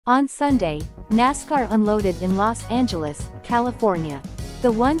On Sunday, NASCAR unloaded in Los Angeles, California.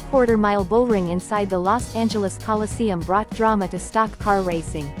 The one-quarter-mile bullring inside the Los Angeles Coliseum brought drama to stock car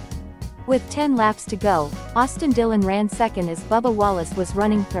racing. With 10 laps to go, Austin Dillon ran second as Bubba Wallace was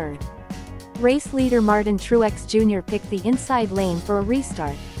running third. Race leader Martin Truex Jr. picked the inside lane for a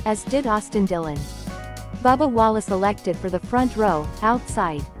restart, as did Austin Dillon. Bubba Wallace elected for the front row,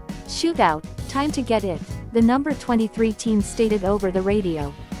 outside. "Shootout, time to get it," the number 23 team stated over the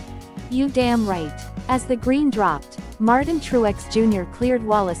radio. "You damn right." As the green dropped, Martin Truex Jr. cleared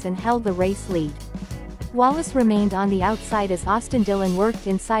Wallace and held the race lead. Wallace remained on the outside as Austin Dillon worked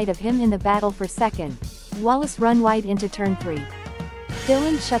inside of him in the battle for second. Wallace run wide into turn 3.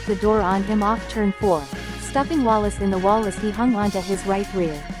 Dillon shut the door on him off turn 4, stuffing Wallace in the wall as he hung onto his right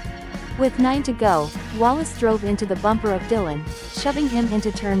rear. With 9 to go, Wallace drove into the bumper of Dillon, shoving him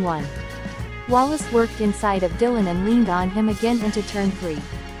into turn 1. Wallace worked inside of Dillon and leaned on him again into turn 3.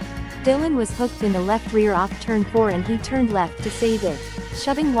 Dillon was hooked in the left rear off turn 4 and he turned left to save it,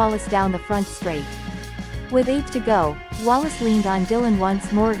 shoving Wallace down the front straight. With 8 to go, Wallace leaned on Dillon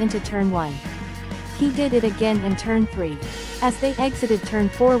once more into turn 1. He did it again in turn 3. As they exited turn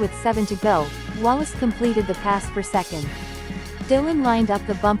 4 with 7 to go, Wallace completed the pass for second. Dillon lined up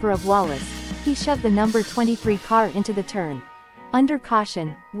the bumper of Wallace. He shoved the number 23 car into the turn. Under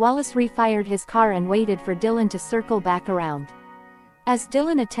caution, Wallace refired his car and waited for Dillon to circle back around. As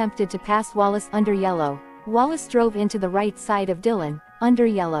Dillon attempted to pass Wallace under yellow, Wallace drove into the right side of Dillon, under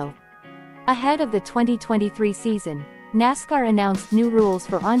yellow. Ahead of the 2023 season, NASCAR announced new rules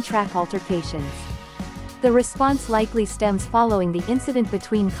for on-track altercations. The response likely stems following the incident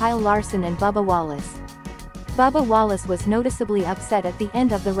between Kyle Larson and Bubba Wallace. Bubba Wallace was noticeably upset at the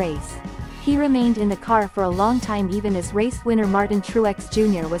end of the race. He remained in the car for a long time even as race winner Martin Truex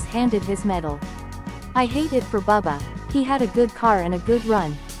Jr. was handed his medal. "I hate it for Bubba. He had a good car and a good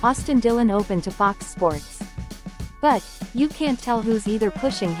run," Austin Dillon opened to Fox Sports. "But, you can't tell who's either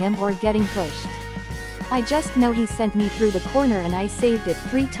pushing him or getting pushed. I just know he sent me through the corner and I saved it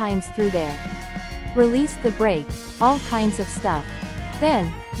 3 times through there. Released the brake, all kinds of stuff.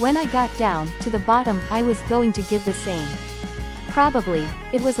 Then, when I got down to the bottom, I was going to give the same. Probably,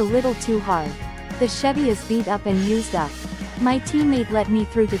 it was a little too hard. The Chevy is beat up and used up. My teammate let me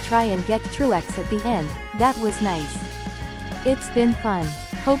through to try and get Truex at the end. That was nice. It's been fun.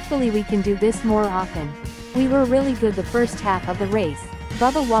 Hopefully we can do this more often. We were really good the first half of the race,"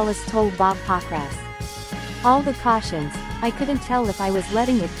 Bubba Wallace told Bob Pockrass. "All the cautions, I couldn't tell if I was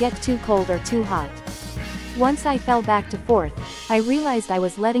letting it get too cold or too hot. Once I fell back to 4th, I realized I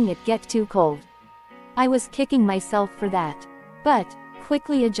was letting it get too cold. I was kicking myself for that. But,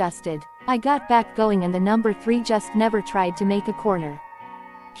 quickly adjusted. I got back going and the number 3 just never tried to make a corner.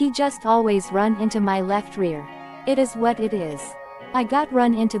 He just always run into my left rear. It is what it is. I got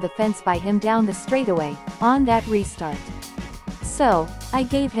run into the fence by him down the straightaway, on that restart. So, I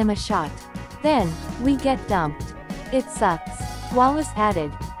gave him a shot. Then, we get dumped. It sucks." Wallace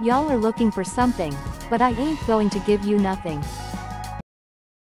added, "Y'all are looking for something, but I ain't going to give you nothing.